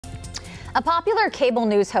A popular cable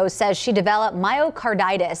news host says she developed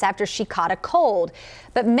myocarditis after she caught a cold.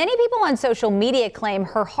 But many people on social media claim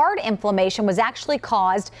her heart inflammation was actually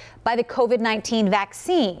caused by the COVID-19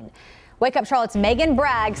 vaccine. Wake Up Charlotte's Megan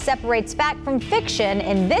Bragg separates fact from fiction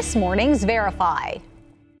in this morning's Verify.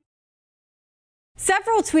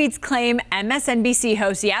 Several tweets claim MSNBC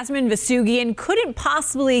host Yasmin Vasugian couldn't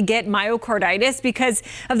possibly get myocarditis because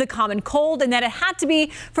of the common cold and that it had to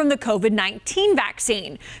be from the COVID-19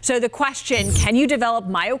 vaccine. So the question, can you develop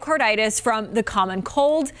myocarditis from the common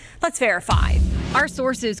cold? Let's verify. Our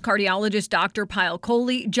sources, cardiologist Dr.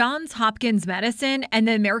 Kohli, Johns Hopkins Medicine, and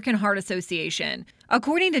the American Heart Association.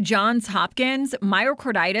 According to Johns Hopkins,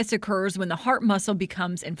 myocarditis occurs when the heart muscle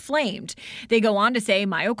becomes inflamed. They go on to say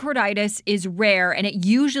myocarditis is rare and it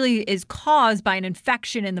usually is caused by an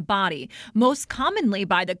infection in the body, most commonly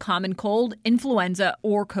by the common cold, influenza,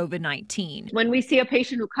 or COVID-19. When we see a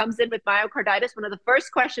patient who comes in with myocarditis, one of the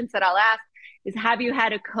first questions that I'll ask is, have you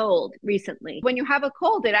had a cold recently? When you have a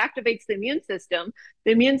cold, it activates the immune system.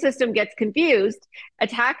 The immune system gets confused,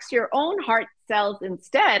 attacks your own heart cells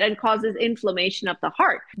instead, and causes inflammation of the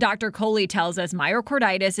heart. Dr. Kohli tells us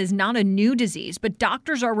myocarditis is not a new disease, but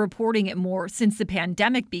doctors are reporting it more since the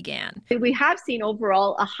pandemic began. We have seen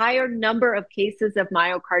overall a higher number of cases of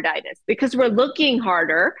myocarditis because we're looking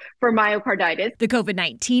harder for myocarditis. The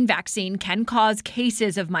COVID-19 vaccine can cause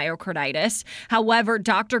cases of myocarditis. However,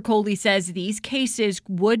 Dr. Kohli says these cases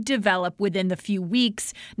would develop within the few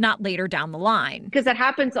weeks, not later down the line. Because it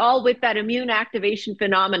happens all with that immune activation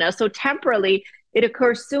phenomena. So temporarily, it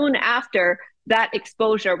occurs soon after that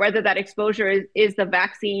exposure, whether that exposure is the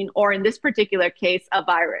vaccine or, in this particular case, a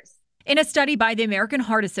virus. In a study by the American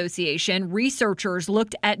Heart Association, researchers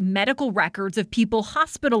looked at medical records of people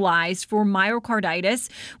hospitalized for myocarditis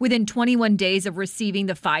within 21 days of receiving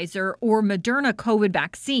the Pfizer or Moderna COVID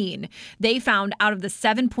vaccine. They found out of the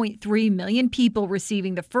 7.3 million people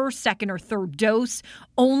receiving the first, second, or third dose,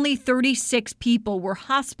 only 36 people were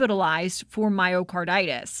hospitalized for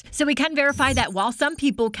myocarditis. So we can verify that while some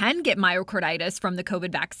people can get myocarditis from the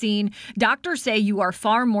COVID vaccine, doctors say you are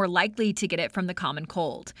far more likely to get it from the common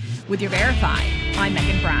cold. With your Verify, I'm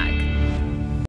Megan Bragg.